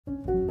It's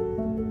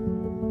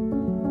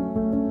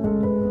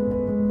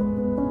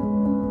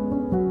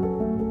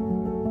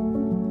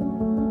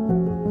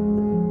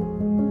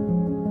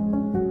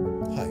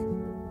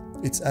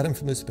Adam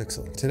from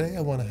LUCIDPIXUL. Today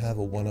I want to have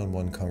a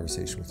one-on-one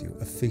conversation with you,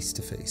 a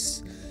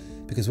face-to-face,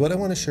 because what I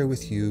want to share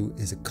with you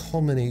is a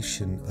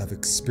culmination of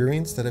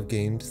experience that I've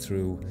gained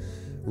through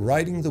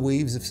riding the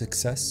waves of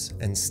success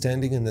and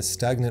standing in the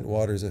stagnant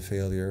waters of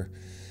failure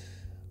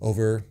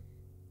over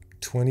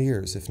 20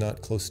 years, if not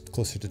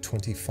closer to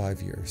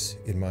 25 years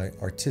in my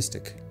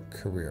artistic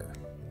career.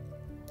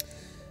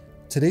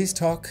 Today's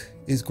talk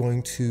is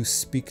going to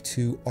speak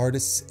to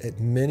artists at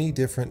many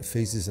different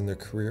phases in their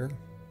career.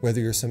 Whether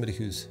you're somebody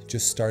who's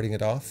just starting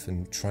it off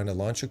and trying to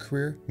launch a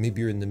career,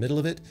 maybe you're in the middle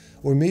of it,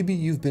 or maybe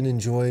you've been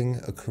enjoying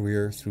a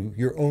career through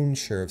your own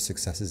share of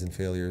successes and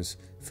failures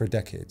for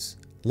decades,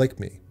 like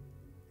me,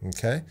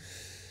 okay?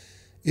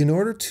 In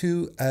order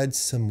to add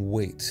some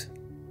weight,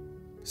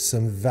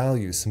 some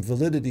value, some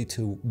validity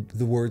to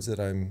the words that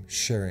I'm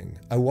sharing,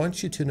 I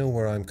want you to know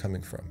where I'm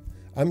coming from.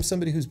 I'm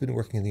somebody who's been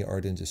working in the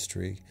art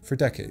industry for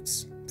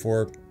decades,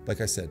 for, like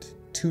I said,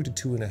 2 to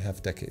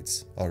 2.5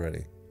 decades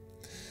already.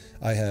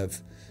 I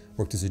have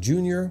worked as a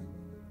junior,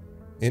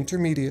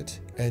 intermediate,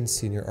 and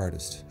senior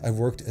artist. I've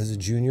worked as a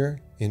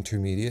junior,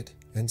 intermediate,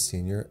 and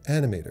senior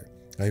animator.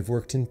 I've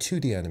worked in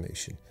 2D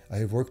animation. I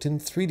have worked in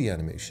 3D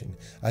animation.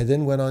 I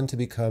then went on to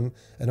become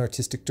an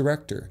artistic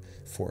director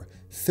for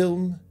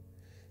film,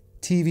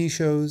 TV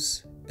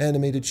shows,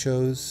 animated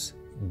shows,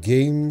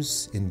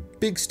 games in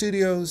big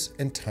studios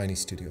and tiny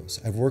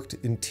studios. I've worked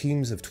in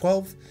teams of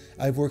 12.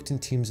 I've worked in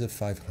teams of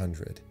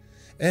 500.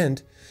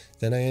 And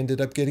then I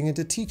ended up getting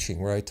into teaching,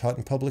 where I taught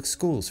in public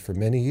schools for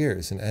many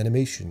years in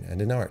animation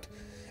and in art.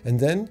 And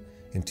then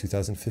in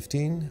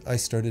 2015, I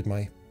started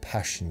my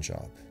passion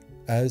job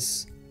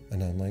as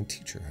an online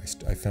teacher.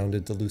 I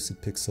founded the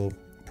LUCIDPIXUL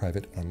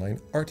private online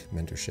art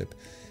mentorship,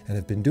 and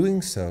have been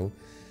doing so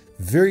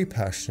very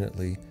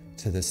passionately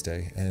to this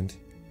day, and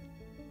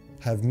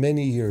have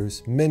many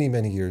years, many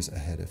years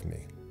ahead of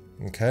me,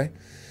 okay?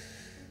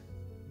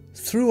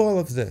 Through all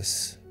of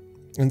this,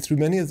 and through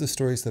many of the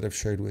stories that I've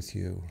shared with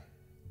you,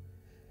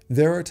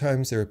 there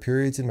are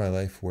periods in my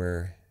life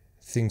where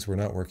things were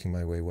not working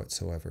my way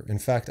whatsoever. In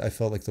fact, I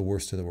felt like the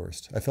worst of the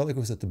worst. I felt like I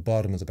was at the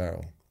bottom of the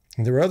barrel.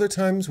 And there were other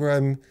times where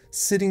I'm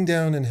sitting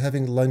down and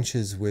having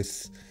lunches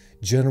with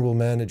general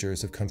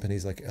managers of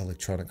companies like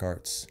Electronic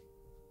Arts,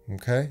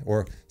 okay?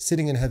 Or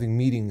sitting and having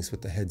meetings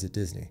with the heads at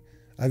Disney.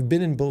 I've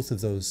been in both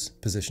of those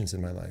positions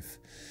in my life.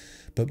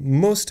 But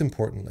most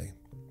importantly,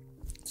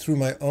 through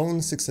my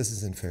own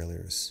successes and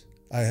failures,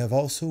 I have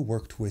also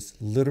worked with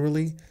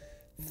literally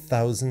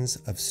thousands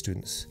of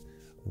students,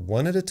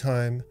 one at a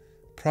time,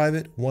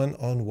 private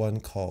one-on-one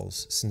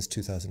calls since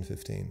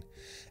 2015.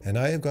 And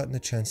I have gotten a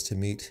chance to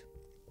meet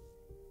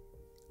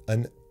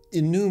an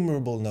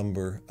innumerable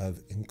number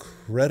of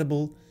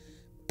incredible,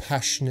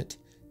 passionate,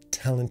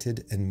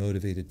 talented, and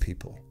motivated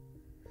people.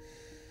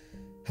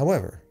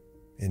 However,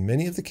 in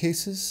many of the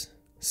cases,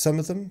 some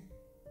of them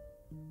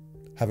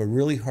have a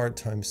really hard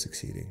time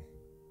succeeding.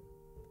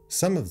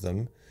 Some of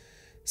them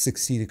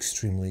succeed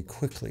extremely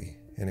quickly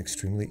and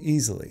extremely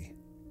easily.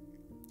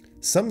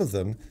 Some of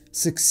them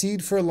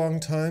succeed for a long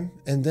time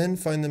and then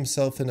find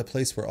themselves in a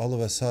place where all of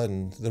a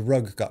sudden the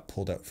rug got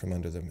pulled out from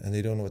under them and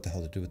they don't know what the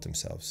hell to do with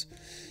themselves.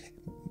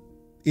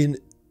 In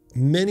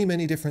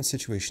many different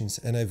situations,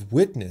 and I've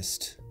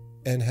witnessed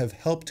and have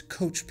helped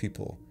coach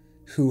people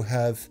who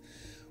have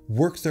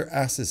worked their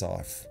asses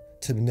off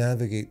to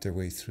navigate their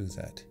way through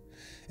that.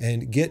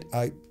 And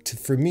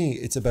for me,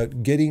 it's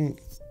about getting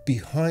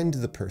behind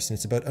the person.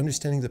 It's about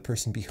understanding the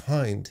person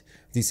behind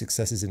these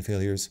successes and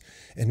failures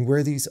and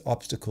where these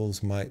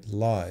obstacles might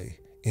lie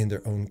in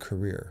their own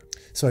career.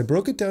 So I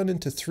broke it down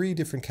into 3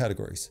 different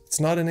categories. It's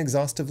not an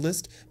exhaustive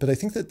list, but I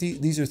think that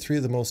these are 3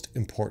 of the most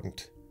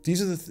important.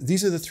 These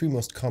are the 3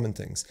 most common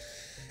things.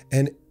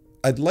 And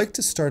I'd like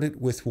to start it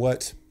with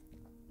what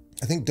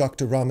I think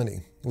Dr.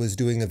 Ramani was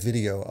doing a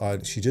video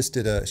on. She just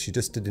did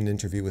an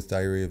interview with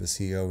Diary of a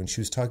CEO, and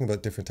she was talking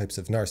about different types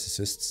of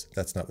narcissists.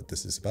 That's not what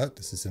this is about.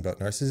 This isn't about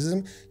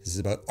narcissism. This is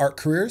about art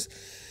careers.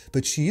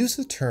 But she used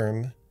the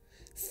term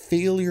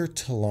failure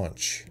to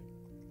launch,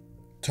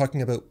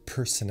 talking about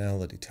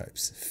personality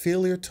types.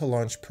 Failure to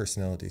launch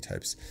personality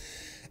types.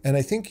 And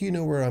I think you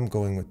know where I'm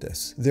going with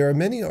this. There are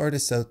many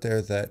artists out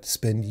there that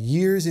spend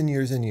years and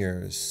years and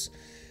years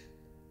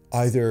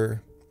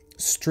either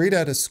straight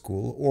out of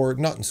school or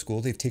not in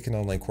school. They've taken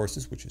online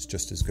courses, which is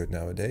just as good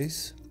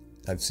nowadays.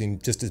 I've seen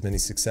just as many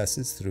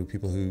successes through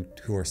people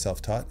who are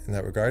self-taught in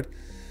that regard.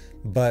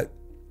 But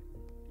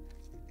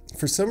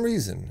for some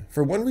reason,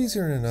 for one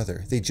reason or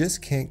another, they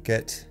just can't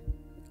get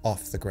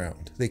off the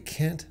ground. They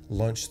can't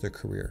launch their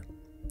career.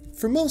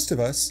 For most of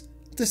us,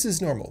 this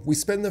is normal. We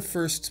spend the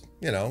first,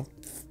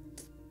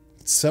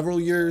 several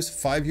years,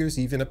 5 years,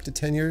 even up to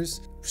 10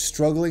 years,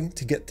 struggling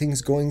to get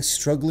things going,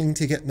 struggling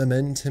to get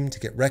momentum, to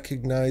get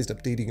recognized,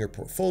 updating your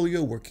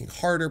portfolio, working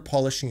harder,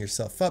 polishing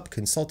yourself up,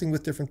 consulting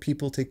with different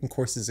people, taking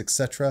courses,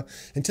 etc.,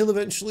 until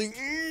eventually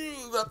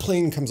that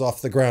plane comes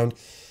off the ground.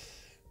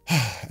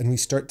 and we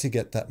start to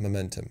get that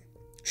momentum.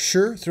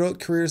 Sure, throughout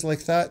careers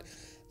like that,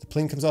 the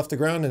plane comes off the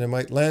ground and it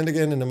might land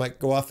again and it might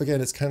go off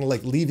again. It's kind of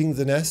like leaving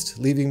the nest,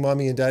 leaving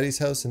mommy and daddy's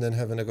house and then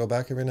having to go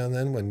back every now and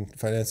then when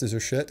finances are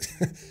shit.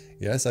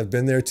 Yes, I've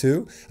been there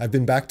too. I've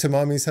been back to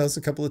mommy's house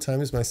a couple of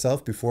times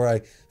myself before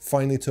I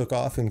finally took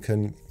off and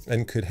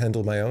could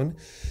handle my own.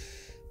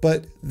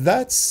 But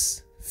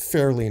that's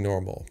fairly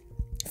normal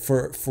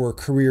for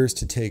careers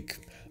to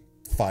take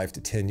 5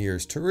 to 10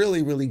 years to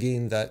really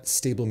gain that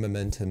stable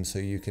momentum so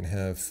you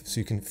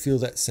can feel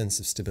that sense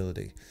of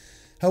stability.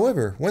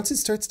 However, once it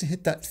starts to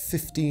hit that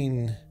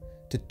 15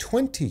 to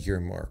 20 year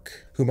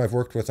mark, whom I've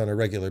worked with on a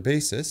regular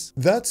basis,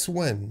 that's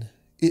when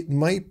it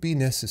might be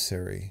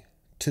necessary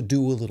to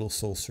do a little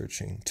soul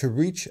searching, to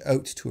reach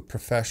out to a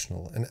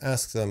professional and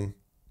ask them,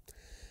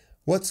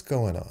 what's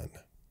going on?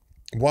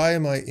 Why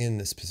am I in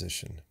this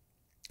position?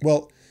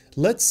 Well,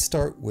 let's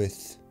start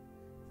with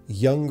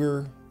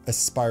younger,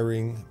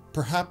 aspiring,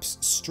 perhaps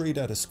straight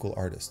out of school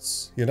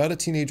artists. You're not a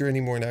teenager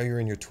anymore. Now you're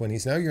in your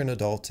 20s. Now you're an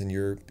adult and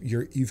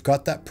you've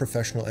got that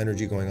professional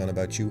energy going on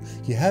about you.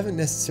 You haven't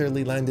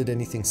necessarily landed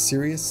anything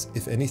serious,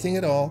 if anything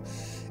at all,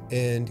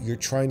 and you're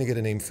trying to get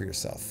a name for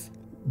yourself.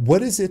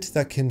 What is it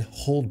that can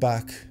hold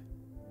back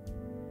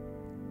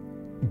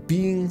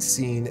being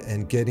seen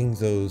and getting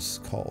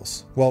those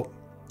calls? Well,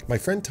 my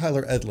friend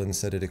Tyler Edlin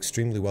said it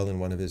extremely well in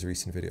one of his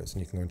recent videos,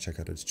 and you can go and check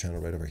out his channel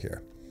right over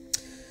here.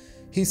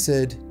 He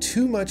said,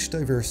 too much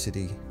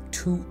diversity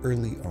too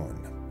early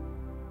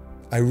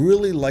on. I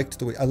really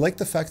liked I liked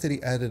the fact that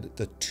he added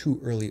the too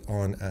early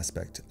on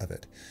aspect of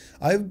it.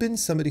 I've been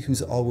somebody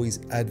who's always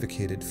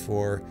advocated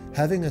for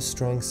having a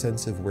strong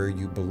sense of where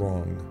you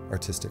belong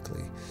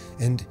artistically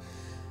and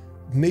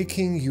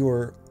making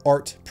your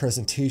art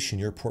presentation,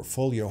 your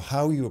portfolio,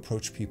 how you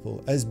approach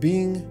people as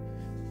being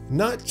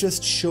not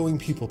just showing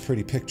people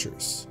pretty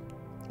pictures,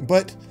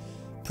 but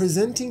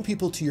presenting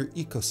people to your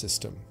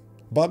ecosystem.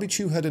 Bobby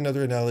Chiu had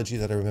another analogy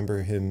that I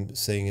remember him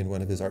saying in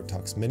one of his art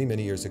talks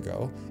many years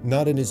ago,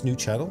 not in his new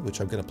channel,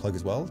 which I'm going to plug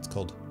as well. It's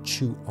called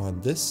Chew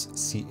on This,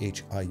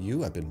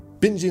 CHIU. I've been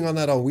binging on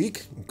that all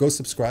week. Go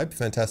subscribe,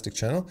 fantastic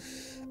channel.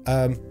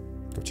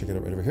 Go check it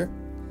out right over here.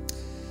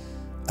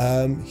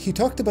 He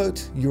talked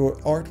about your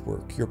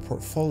artwork, your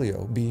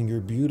portfolio being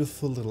your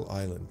beautiful little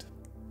island.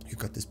 You've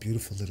got this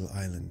beautiful little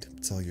island.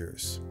 It's all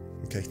yours.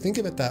 Okay, think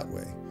of it that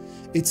way.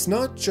 It's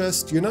not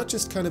just, you're not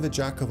just kind of a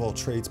jack of all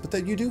trades, but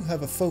that you do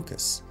have a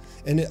focus.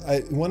 And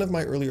one of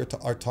my earlier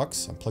art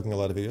talks, I'm plugging a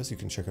lot of videos, you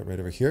can check out right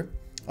over here.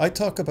 I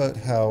talk about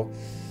how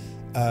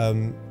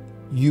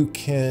you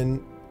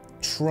can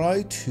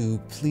try to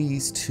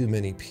please too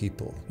many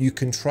people. You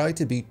can try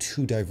to be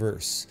too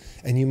diverse,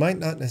 and you might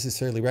not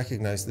necessarily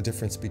recognize the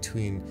difference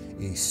between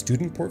a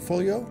student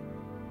portfolio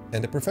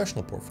and a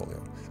professional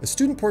portfolio. A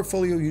student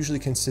portfolio usually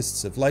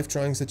consists of life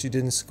drawings that you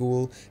did in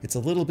school. It's a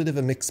little bit of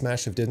a mix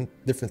mash of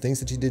different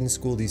things that you did in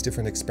school, these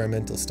different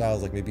experimental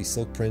styles like maybe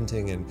silk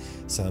printing and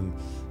some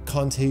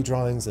Conte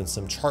drawings and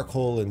some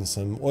charcoal and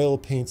some oil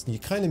paints, and you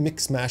kind of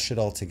mix mash it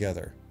all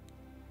together.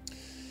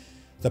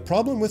 The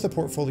problem with a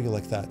portfolio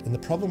like that, and the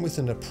problem with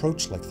an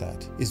approach like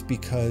that, is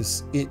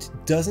because it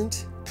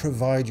doesn't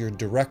provide your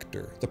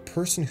director, the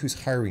person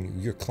who's hiring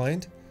you, your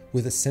client,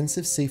 with a sense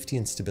of safety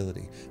and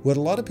stability. What a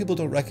lot of people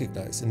don't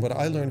recognize, and what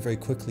I learned very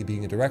quickly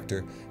being a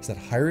director, is that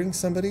hiring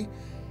somebody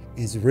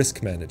is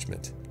risk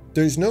management.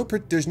 There's no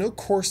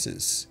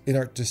courses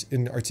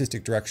in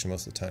artistic direction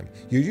most of the time.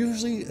 You're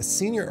usually a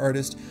senior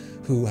artist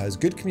who has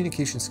good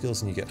communication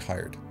skills and you get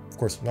hired. Of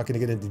course, I'm not going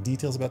to get into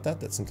details about that.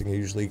 That's something I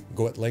usually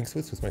go at length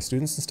with my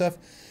students and stuff.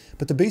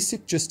 But the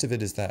basic gist of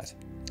it is that.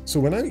 So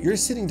when you're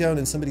sitting down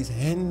and somebody's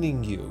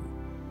handing you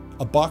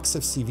a box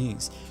of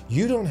CVs,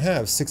 you don't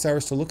have 6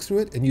 hours to look through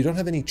it, and you don't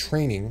have any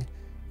training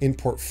in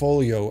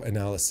portfolio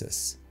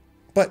analysis.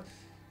 But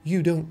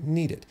you don't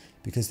need it,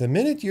 because the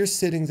minute you're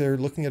sitting there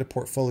looking at a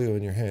portfolio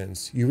in your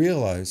hands, you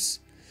realize,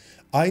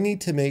 I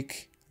need to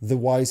make the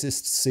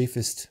wisest,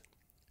 safest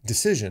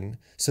decision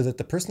so that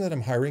the person that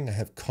I'm hiring, I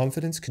have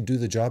confidence can do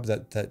the job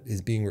that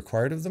is being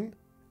required of them,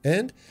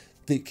 and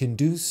they can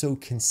do so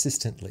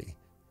consistently.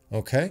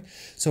 Okay,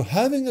 so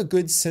having a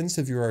good sense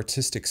of your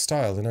artistic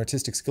style and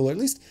artistic skill, or at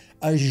least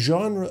a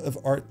genre of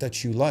art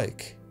that you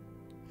like,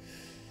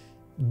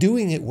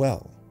 doing it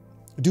well,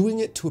 doing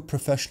it to a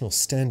professional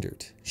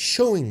standard,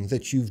 showing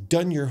that you've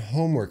done your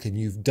homework and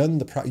you've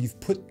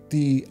put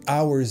the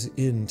hours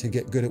in to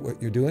get good at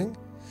what you're doing,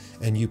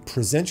 and you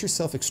present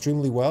yourself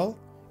extremely well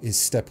is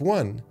step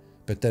one.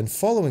 But then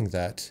following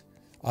that,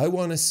 I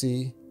want to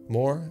see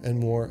more and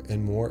more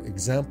and more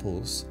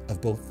examples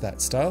of both that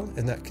style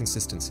and that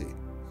consistency.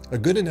 A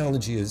good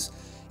analogy is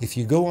if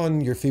you go on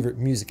your favorite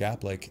music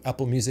app like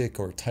Apple Music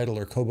or Tidal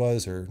or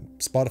Qobuz or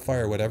Spotify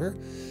or whatever,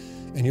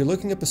 and you're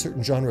looking up a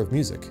certain genre of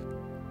music.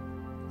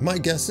 My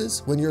guess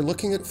is when you're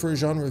looking for a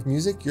genre of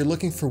music, you're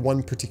looking for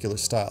one particular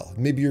style.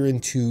 Maybe you're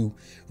into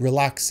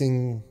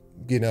relaxing,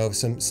 you know,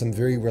 some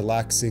very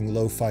relaxing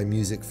lo-fi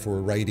music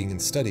for writing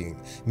and studying.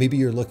 Maybe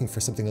you're looking for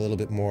something a little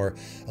bit more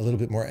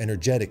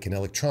energetic and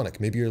electronic.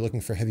 Maybe you're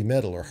looking for heavy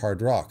metal or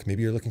hard rock.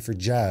 Maybe you're looking for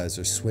jazz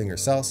or swing or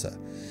salsa.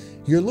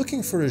 you're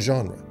looking for a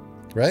genre,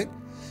 right?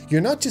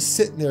 You're not just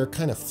sitting there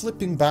kind of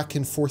flipping back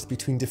and forth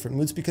between different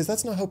moods, because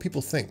that's not how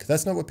people think.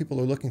 That's not what people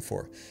are looking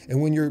for.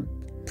 And when you're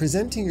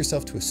presenting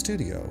yourself to a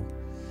studio,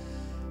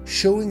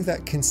 showing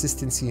that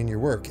consistency in your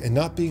work and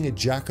not being a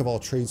jack of all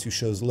trades who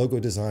shows logo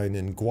design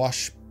and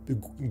gouache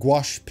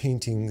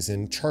paintings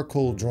and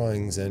charcoal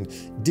drawings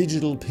and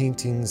digital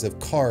paintings of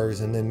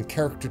cars and then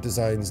character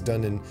designs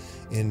done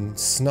in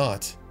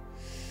snot.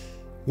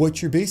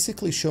 What you're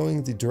basically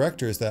showing the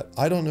director is that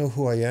I don't know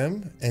who I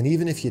am, and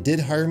even if you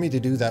did hire me to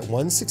do that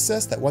one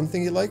success, that one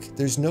thing you like,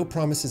 there's no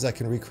promises I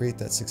can recreate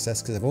that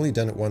success because I've only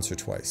done it once or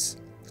twice.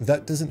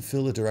 That doesn't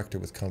fill a director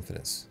with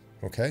confidence,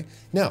 okay?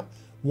 Now,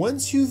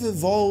 once you've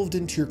evolved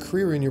into your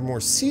career and you're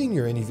more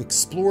senior and you've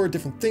explored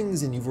different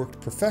things and you've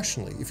worked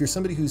professionally, if you're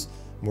somebody who's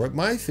more at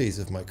my phase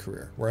of my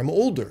career, where I'm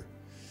older,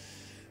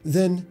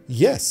 then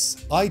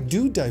yes, I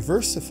do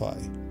diversify.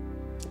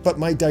 But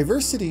my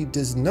diversity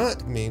does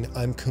not mean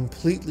I'm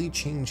completely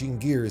changing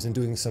gears and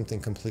doing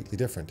something completely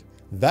different.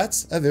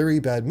 That's a very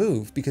bad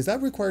move, because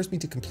that requires me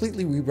to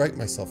completely rewrite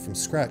myself from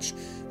scratch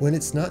when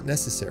it's not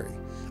necessary.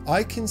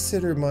 I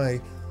consider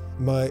my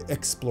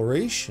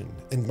exploration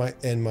and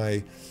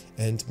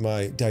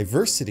my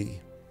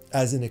diversity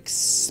as an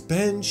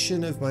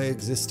expansion of my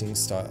existing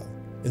style.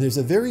 And there's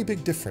a very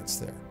big difference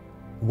there.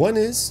 One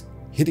is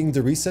hitting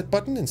the reset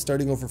button and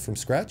starting over from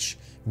scratch.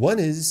 One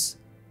is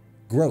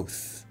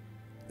growth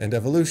and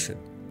evolution,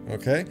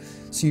 okay?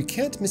 So you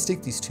can't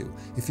mistake these two.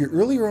 If you're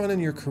earlier on in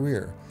your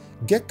career,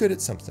 get good at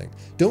something.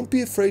 Don't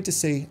be afraid to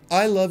say,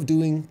 I love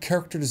doing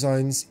character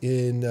designs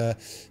in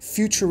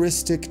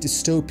futuristic,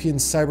 dystopian,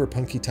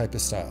 cyberpunky type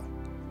of style.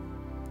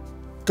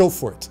 Go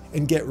for it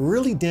and get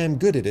really damn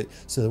good at it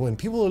so that when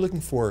people are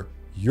looking for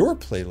your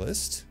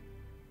playlist,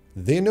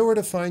 they know where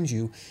to find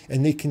you,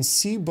 and they can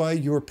see by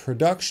your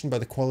production, by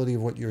the quality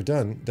of what you've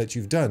done, that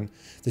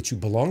you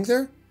belong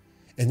there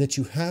and that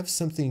you have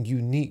something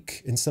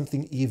unique and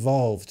something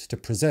evolved to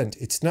present.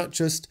 It's not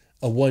just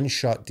a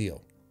one-shot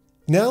deal.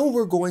 Now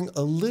we're going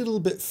a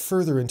little bit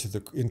further into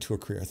a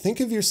career.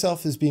 Think of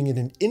yourself as being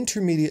an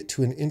intermediate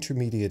to an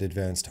intermediate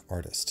advanced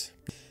artist.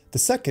 The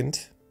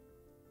second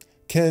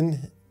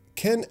can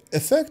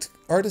affect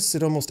artists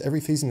at almost every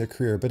phase in their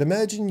career, but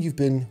imagine you've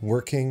been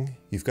working,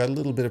 you've got a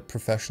little bit of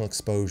professional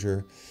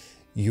exposure,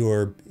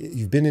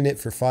 you've been in it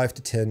for 5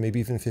 to 10, maybe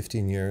even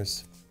 15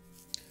 years,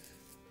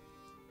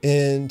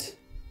 and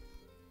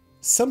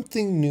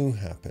something new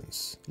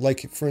happens.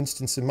 Like, for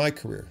instance, in my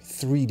career,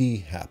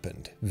 3D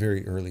happened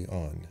very early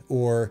on,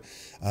 or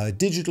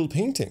digital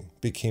painting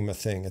became a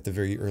thing at the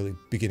very early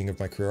beginning of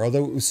my career,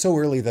 although it was so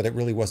early that it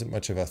really wasn't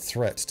much of a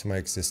threat to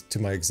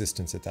my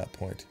existence at that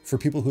point. For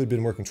people who had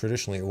been working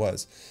traditionally, it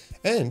was.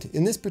 And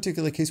in this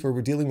particular case where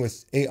we're dealing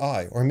with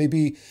AI, or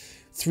maybe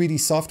 3D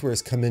software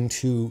has come in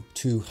to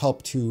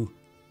help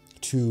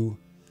to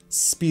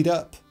speed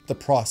up the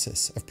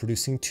process of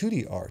producing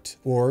 2D art,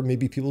 or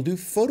maybe people do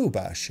photo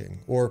bashing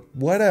or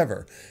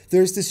whatever.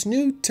 There's this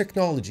new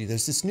technology,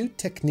 there's this new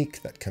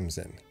technique that comes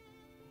in.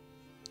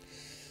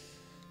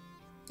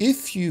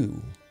 If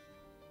you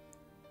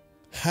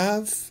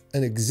have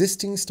an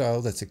existing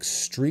style that's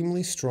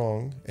extremely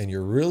strong and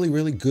you're really,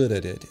 really good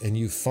at it and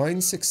you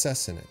find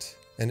success in it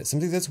and it's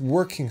something that's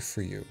working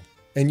for you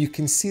and you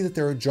can see that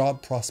there are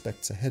job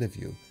prospects ahead of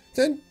you,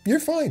 then you're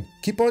fine.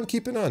 Keep on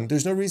keeping on.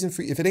 There's no reason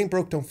for you. If it ain't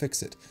broke, don't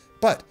fix it.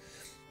 But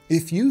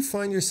if you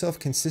find yourself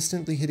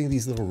consistently hitting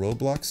these little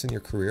roadblocks in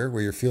your career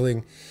where you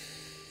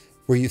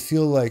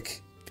feel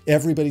like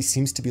everybody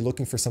seems to be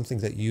looking for something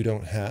that you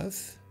don't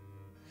have,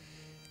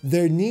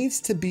 there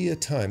needs to be a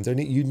time.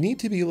 You need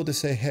to be able to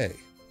say, hey,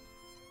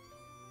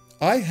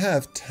 I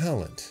have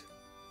talent.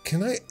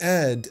 Can I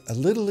add a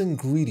little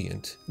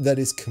ingredient that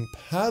is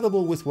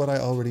compatible with what I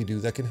already do,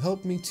 that can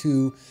help me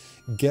to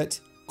get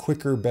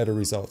quicker, better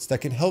results,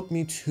 that can help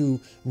me to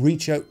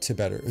reach out to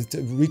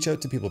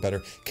people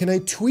better? Can I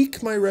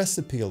tweak my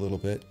recipe a little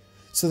bit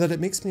so that it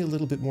makes me a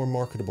little bit more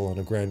marketable on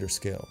a grander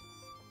scale?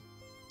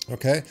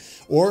 Okay?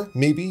 Or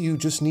maybe you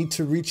just need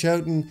to reach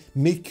out and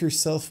make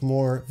yourself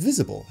more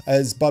visible.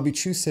 As Bobby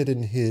Chiu said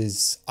in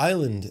his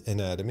Island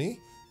Anatomy,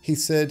 he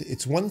said,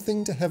 it's one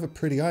thing to have a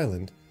pretty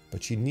island,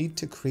 but you need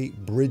to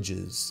create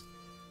bridges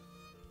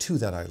to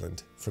that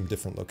island from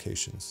different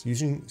locations,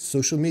 using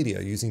social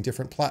media, using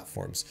different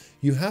platforms.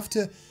 You have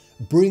to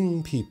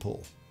bring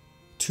people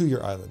to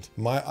your island.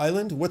 My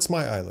island? What's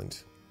my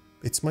island?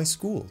 It's my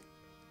school.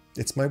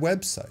 It's my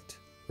website,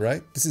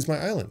 right? This is my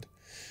island.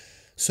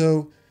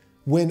 So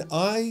when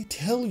I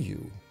tell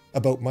you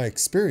about my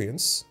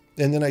experience,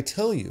 and then I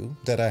tell you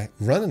that I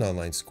run an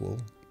online school,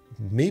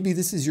 maybe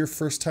this is your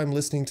first time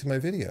listening to my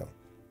video.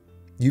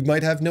 You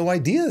might have no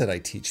idea that I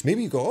teach.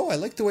 Maybe you go, oh, I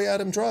like the way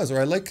Adam draws, or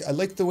I like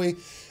the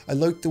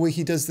way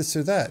he does this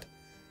or that.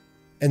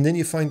 And then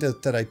you find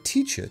out that I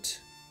teach it.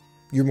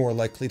 You're more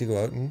likely to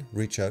go out and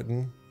reach out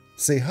and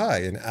say hi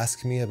and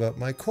ask me about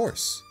my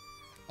course.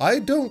 I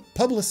don't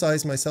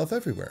publicize myself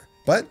everywhere,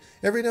 but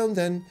every now and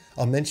then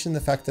I'll mention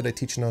the fact that I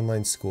teach an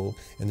online school,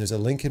 and there's a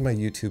link in my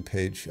YouTube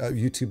page,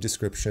 YouTube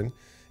description,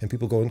 and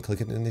people go and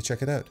click it and they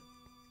check it out.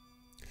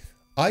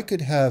 I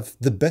could have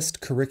the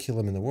best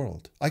curriculum in the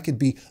world. I could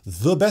be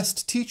the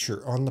best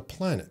teacher on the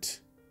planet.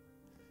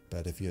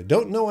 But if you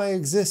don't know I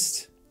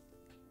exist,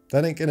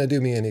 that ain't gonna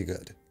do me any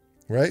good,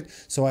 right?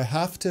 So I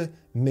have to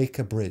make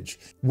a bridge.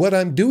 What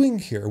I'm doing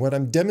here, what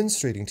I'm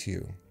demonstrating to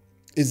you,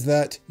 is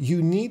that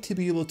you need to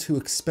be able to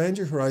expand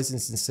your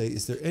horizons and say,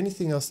 is there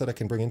anything else that I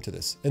can bring into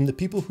this? And the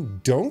people who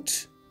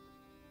don't,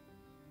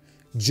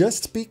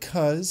 just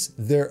because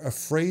they're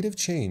afraid of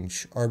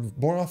change, are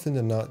more often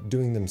than not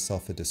doing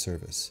themselves a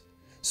disservice.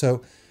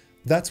 So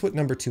that's what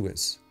number 2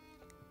 is.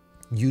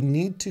 You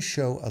need to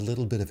show a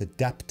little bit of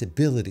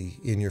adaptability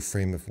in your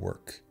frame of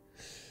work.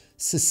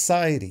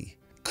 Society,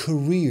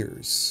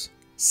 careers,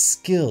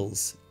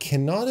 skills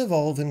cannot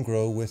evolve and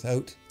grow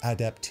without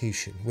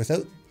adaptation,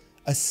 without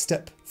a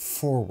step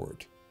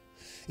forward.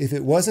 If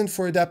it wasn't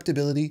for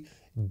adaptability,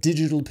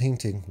 digital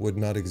painting would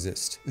not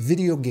exist.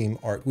 Video game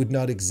art would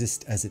not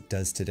exist as it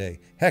does today.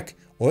 Heck,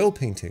 oil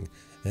painting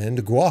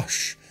and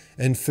gouache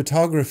and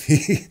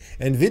photography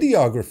and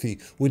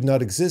videography would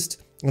not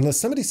exist unless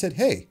somebody said,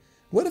 hey,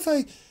 what if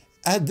I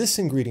add this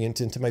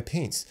ingredient into my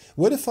paints?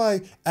 What if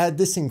I add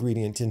this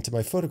ingredient into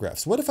my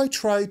photographs? What if I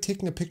try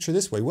taking a picture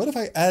this way? What if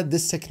I add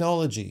this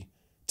technology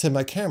to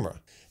my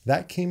camera?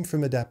 That came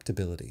from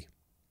adaptability.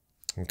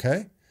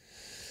 Okay?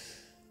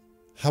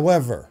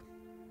 However,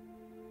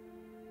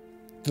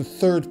 the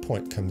third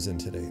point comes in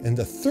today. And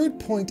the third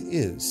point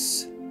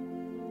is,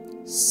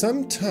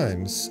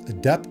 sometimes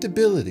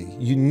adaptability,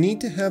 you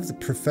need to have the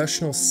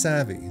professional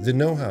savvy, the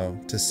know-how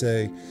to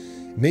say,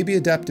 maybe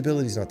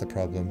adaptability is not the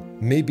problem.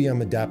 Maybe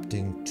I'm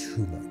adapting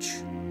too much.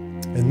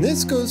 And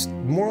this goes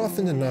more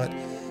often than not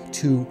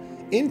to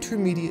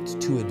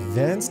intermediate to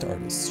advanced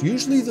artists,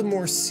 usually the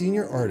more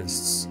senior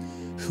artists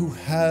who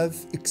have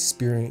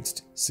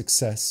experienced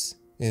success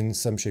in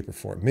some shape or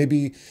form.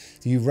 Maybe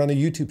you run a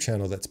YouTube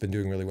channel that's been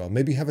doing really well.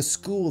 Maybe you have a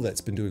school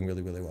that's been doing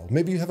really, really well.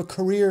 Maybe you have a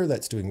career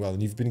that's doing well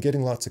and you've been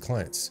getting lots of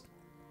clients.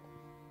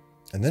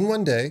 And then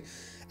one day,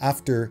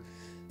 after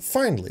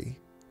finally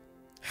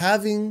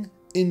having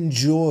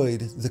enjoyed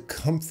the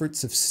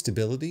comforts of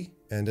stability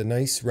and a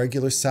nice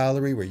regular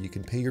salary where you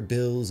can pay your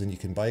bills and you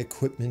can buy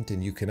equipment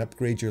and you can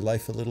upgrade your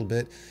life a little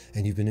bit,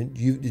 and you've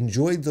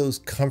enjoyed those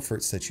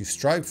comforts that you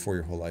strived for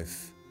your whole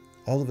life,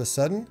 all of a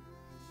sudden,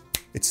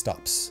 it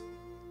stops.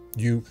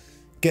 You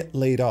get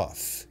laid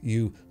off.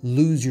 You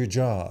lose your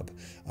job.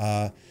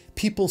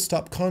 People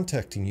stop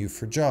contacting you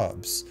for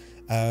jobs.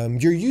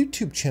 Your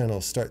YouTube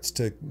channel starts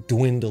to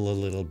dwindle a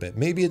little bit.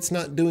 Maybe it's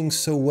not doing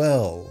so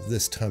well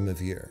this time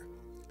of year.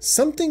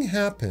 Something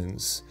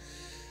happens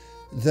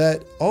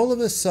that all of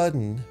a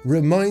sudden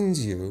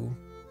reminds you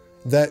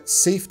that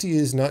safety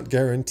is not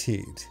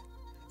guaranteed,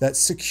 that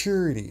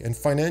security and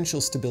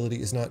financial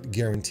stability is not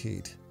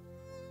guaranteed.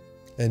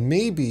 And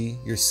maybe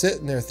you're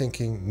sitting there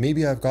thinking,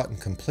 maybe I've gotten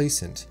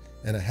complacent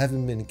and I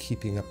haven't been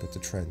keeping up with the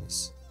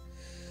trends.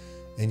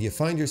 And you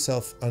find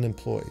yourself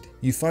unemployed.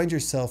 You find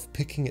yourself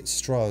picking at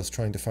straws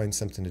trying to find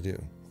something to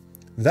do.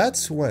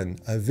 That's when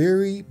a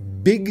very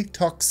big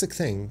toxic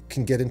thing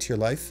can get into your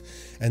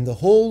life. And the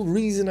whole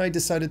reason I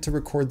decided to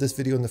record this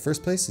video in the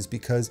first place is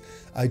because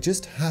I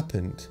just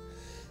happened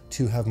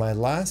to have my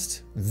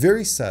last,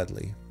 very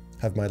sadly,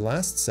 have my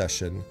last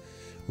session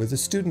with a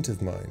student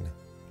of mine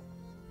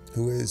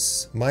who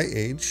is my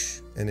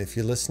age. And if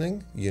you're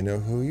listening, you know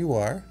who you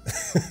are.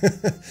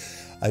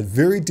 A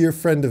very dear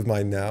friend of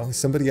mine now,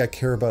 somebody I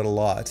care about a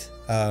lot.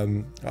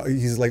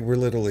 He's like, we're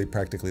literally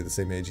practically the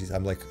same age.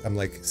 I'm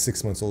like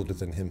 6 months older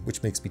than him,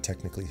 which makes me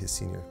technically his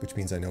senior, which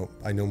means I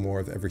know more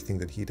of everything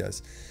that he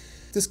does.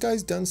 This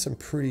guy's done some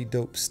pretty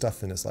dope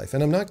stuff in his life.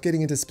 And I'm not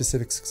getting into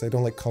specifics because I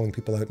don't like calling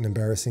people out and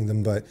embarrassing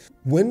them. But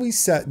when we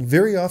sat,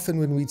 very often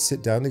when we'd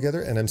sit down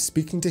together, and I'm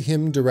speaking to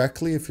him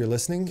directly if you're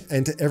listening,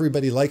 and to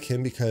everybody like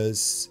him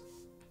because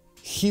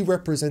he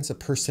represents a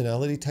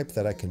personality type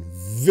that I can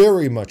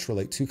very much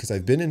relate to because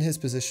I've been in his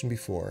position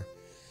before,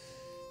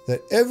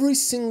 that every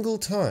single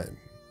time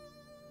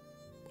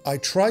I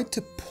tried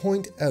to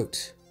point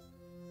out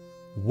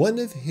one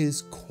of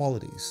his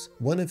qualities,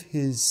 one of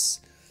the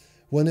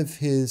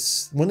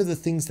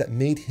things that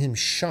made him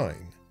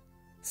shine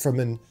from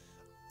an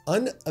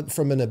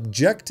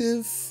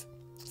objective,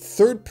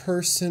 third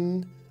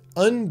person,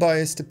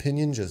 unbiased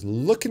opinion, just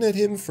looking at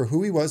him for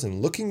who he was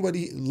and looking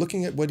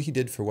at what he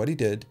did for what he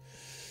did,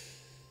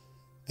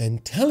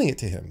 and telling it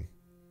to him.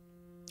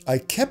 I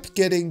kept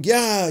getting,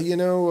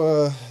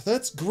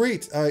 that's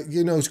great.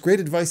 It's great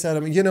advice out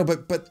of me,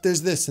 but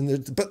there's this and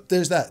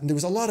there's that. And there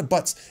was a lot of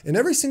buts. And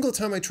every single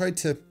time I tried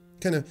to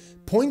kind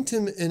of point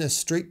him in a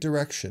straight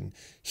direction,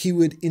 he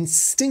would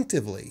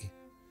instinctively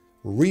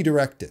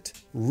redirect it.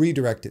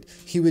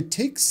 He would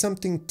take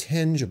something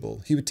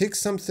tangible. He would take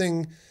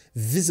something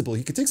visible.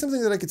 He could take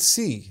something that I could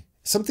see,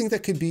 something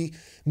that could be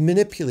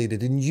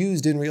manipulated and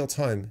used in real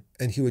time.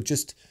 And he would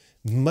just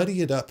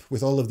muddy it up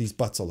with all of these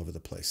buts all over the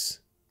place.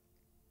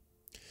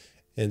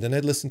 And then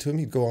I'd listen to him.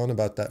 He'd go on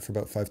about that for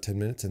about 5-10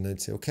 minutes. And I'd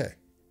say, okay.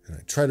 And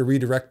I'd try to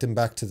redirect him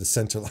back to the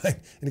center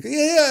line. And he'd go,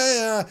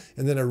 yeah.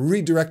 And then I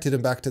redirected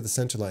him back to the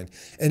center line.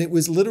 And it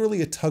was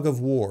literally a tug of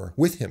war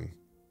with him.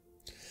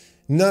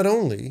 Not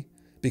only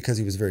because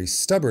he was very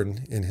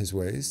stubborn in his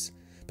ways,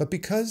 but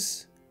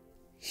because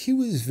he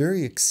was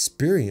very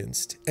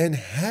experienced and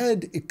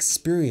had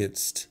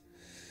experienced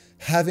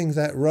having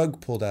that rug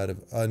pulled out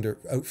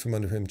from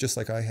under him, just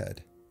like I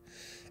had.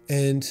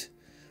 And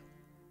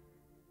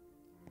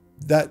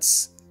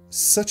that's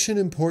such an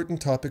important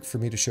topic for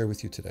me to share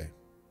with you today.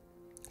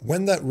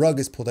 When that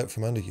rug is pulled out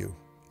from under you,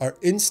 our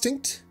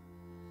instinct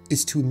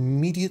is to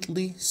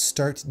immediately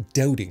start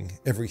doubting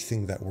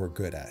everything that we're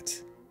good at.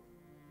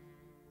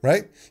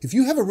 Right? If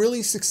you have a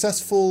really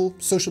successful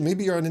social,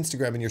 maybe you're on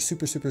Instagram and you're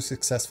super, super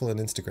successful on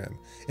Instagram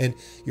and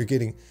you're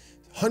getting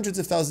hundreds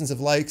of thousands of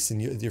likes and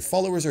your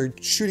followers are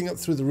shooting up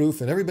through the roof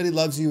and everybody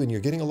loves you and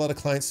you're getting a lot of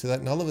clients to that,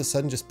 and all of a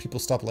sudden just people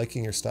stop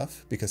liking your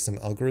stuff because some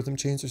algorithm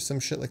changed or some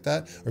shit like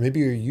that. Or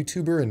maybe you're a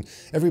YouTuber and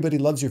everybody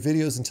loves your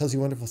videos and tells you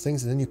wonderful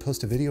things, and then you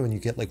post a video and you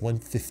get like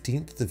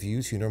 1/15 the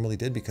views you normally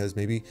did because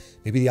maybe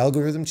the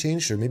algorithm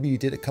changed, or maybe you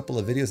did a couple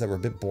of videos that were a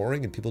bit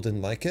boring and people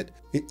didn't like it.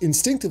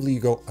 Instinctively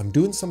you go, I'm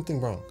doing something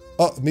wrong.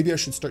 Oh, maybe I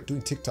should start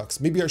doing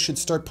TikToks. Maybe I should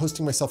start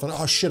posting myself on,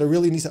 oh shit, I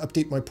really need to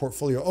update my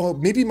portfolio. Oh,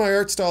 maybe my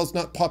art style is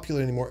not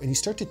popular anymore. And you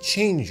start to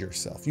change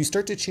yourself. You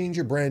start to change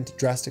your brand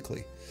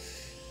drastically.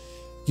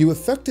 You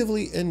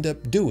effectively end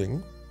up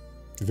doing,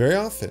 very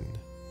often,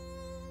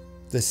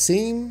 the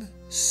same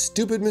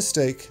stupid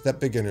mistake that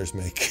beginners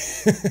make.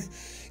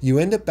 You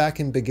end up back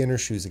in beginner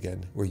shoes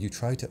again, where you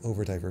try to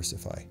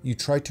over-diversify. You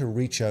try to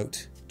reach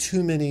out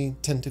too many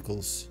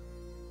tentacles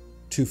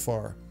too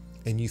far,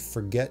 and you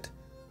forget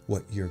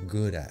what you're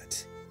good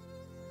at.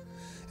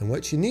 And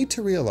what you need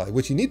to realize,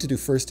 what you need to do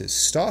first is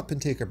stop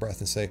and take a breath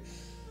and say,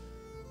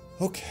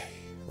 okay.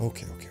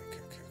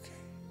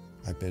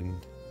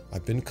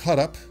 I've been caught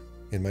up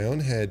in my own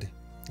head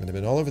and I've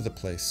been all over the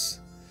place.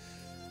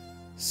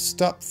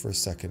 Stop for a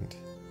second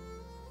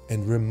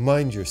and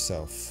remind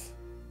yourself,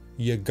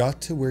 you got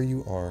to where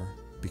you are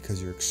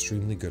because you're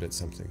extremely good at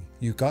something.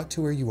 You got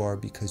to where you are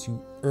because you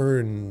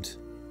earned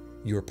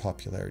your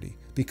popularity,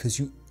 because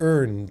you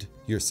earned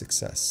your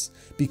success,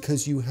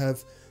 because you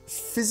have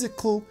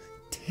physical,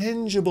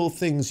 tangible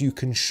things you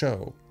can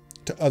show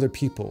to other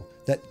people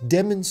that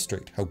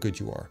demonstrate how good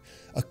you are.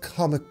 A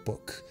comic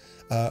book,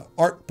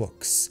 art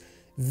books,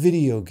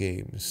 video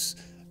games,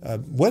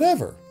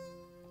 whatever.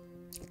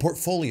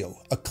 Portfolio,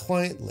 a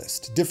client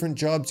list, different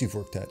jobs you've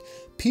worked at.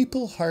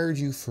 People hired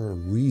you for a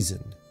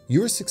reason.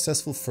 You're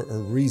successful for a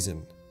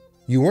reason.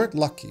 You weren't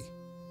lucky.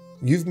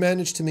 You've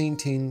managed to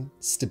maintain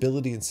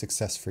stability and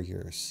success for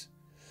years.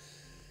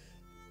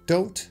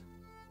 Don't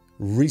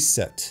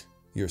reset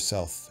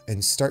yourself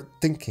and start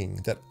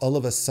thinking that all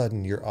of a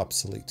sudden you're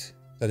obsolete.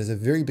 That is a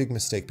very big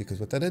mistake, because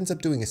what that ends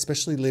up doing,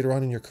 especially later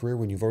on in your career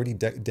when you've already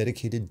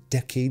dedicated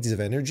decades of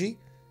energy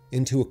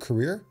into a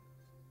career,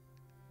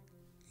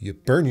 you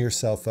burn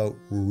yourself out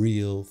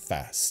real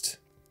fast.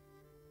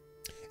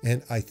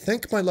 And I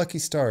thank my lucky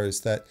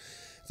stars that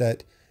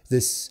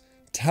this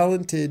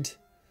talented,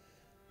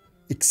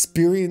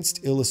 experienced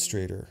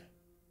illustrator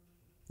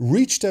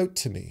reached out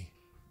to me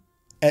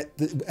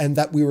and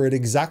that we were at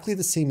exactly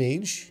the same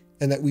age,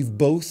 and that we've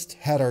both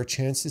had our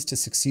chances to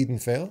succeed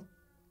and fail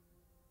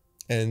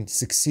and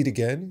succeed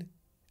again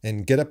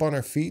and get up on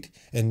our feet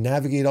and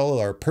navigate all of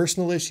our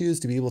personal issues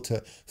to be able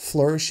to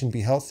flourish and be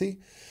healthy,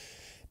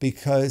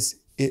 because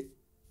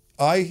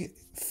I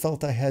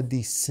felt I had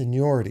the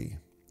seniority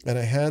and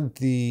I had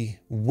the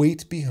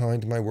weight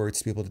behind my words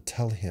to be able to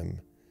tell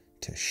him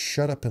to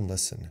shut up and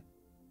listen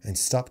and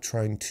stop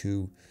trying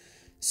to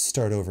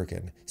start over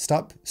again.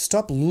 Stop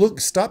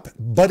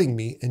butting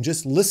me and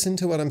just listen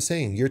to what I'm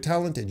saying. You're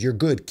talented. You're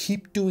good.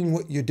 Keep doing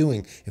what you're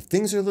doing. If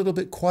things are a little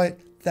bit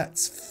quiet,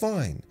 that's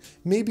fine.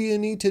 Maybe you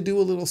need to do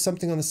a little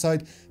something on the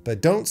side,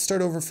 but don't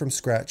start over from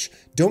scratch.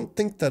 Don't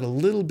think that a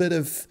little bit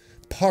of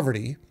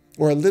poverty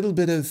or a little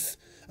bit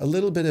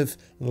of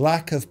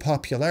lack of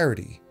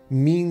popularity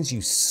means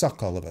you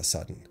suck all of a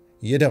sudden.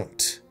 You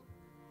don't.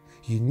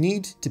 You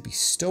need to be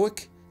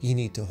stoic. You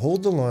need to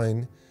hold the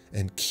line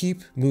and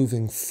keep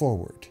moving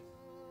forward.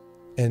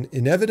 And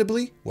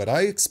inevitably, what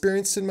I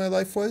experienced in my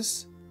life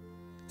was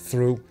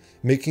through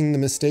making the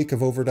mistake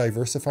of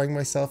over-diversifying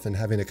myself and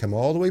having to come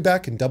all the way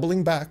back and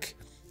doubling back.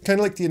 Kind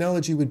of like the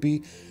analogy would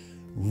be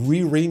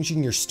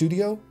rearranging your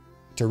studio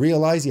to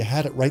realize you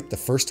had it right the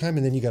first time,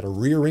 and then you got to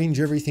rearrange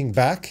everything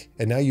back,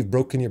 and now you've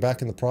broken your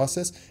back in the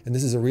process. And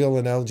this is a real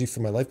analogy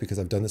for my life because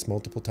I've done this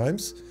multiple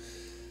times.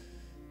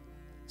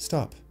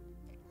 Stop.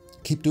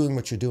 Keep doing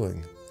what you're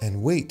doing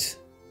and wait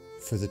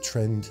for the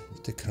trend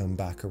to come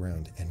back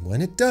around. And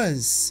when it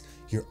does,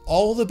 you're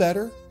all the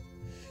better.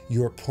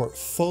 Your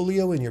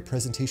portfolio and your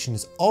presentation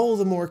is all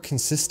the more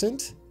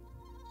consistent.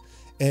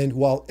 And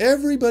while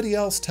everybody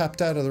else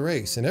tapped out of the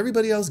race and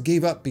everybody else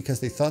gave up because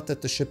they thought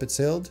that the ship had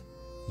sailed,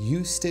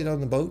 you stayed on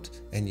the boat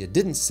and you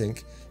didn't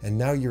sink, and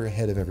now you're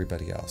ahead of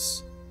everybody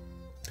else.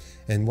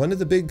 And one of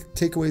the big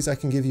takeaways I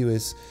can give you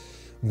is,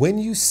 when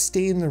you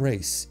stay in the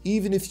race,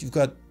 even if you've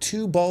got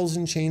 2 balls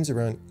and chains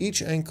around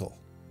each ankle,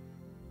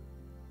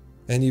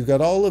 and you've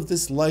got all of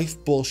this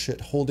life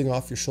bullshit holding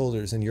off your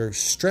shoulders, and you're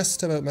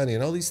stressed about money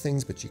and all these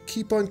things, but you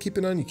keep on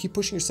keeping on, you keep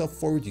pushing yourself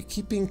forward, you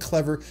keep being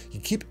clever, you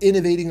keep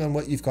innovating on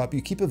what you've got,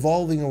 you keep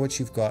evolving on what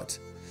you've got,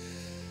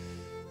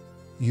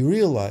 you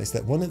realize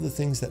that one of the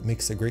things that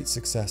makes a great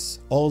success,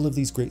 all of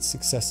these great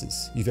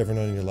successes you've ever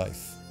known in your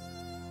life,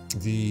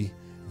 the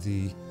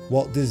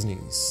Walt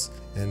Disneys,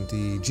 and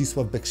the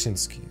Zdzisław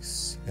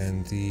Beksińskis,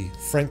 and the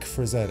Frank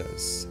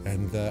Frazettas,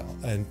 and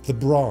the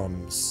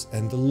Brahms,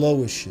 and the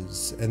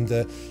Loishes,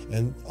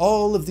 and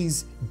all of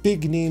these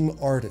big name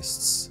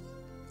artists,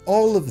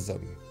 all of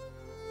them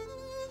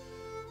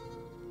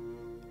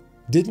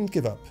didn't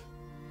give up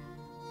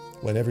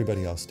when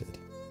everybody else did.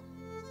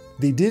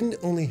 They didn't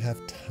only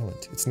have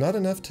talent. It's not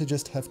enough to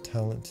just have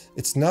talent.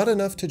 It's not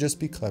enough to just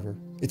be clever.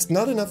 It's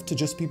not enough to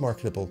just be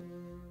marketable.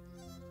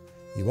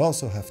 You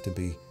also have to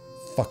be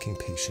fucking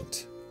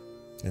patient.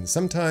 And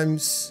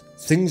sometimes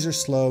things are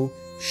slow,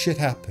 shit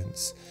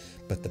happens.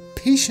 But the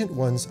patient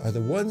ones are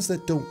the ones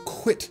that don't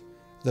quit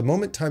the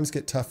moment times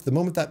get tough, the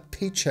moment that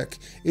paycheck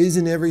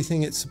isn't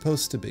everything it's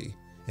supposed to be.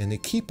 And they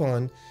keep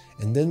on,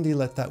 and then they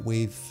let that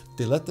wave,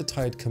 they let the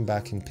tide come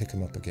back and pick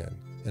them up again.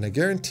 And I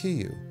guarantee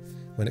you,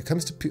 when it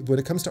comes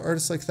to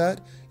artists like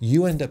that,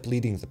 you end up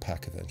leading the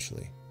pack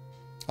eventually.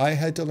 I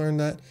had to learn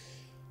that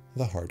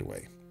the hard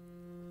way.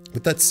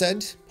 With that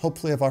said,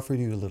 hopefully I've offered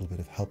you a little bit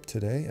of help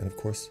today. And of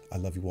course, I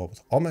love you all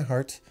with all my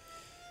heart,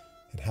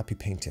 and happy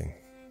painting.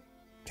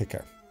 Take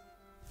care.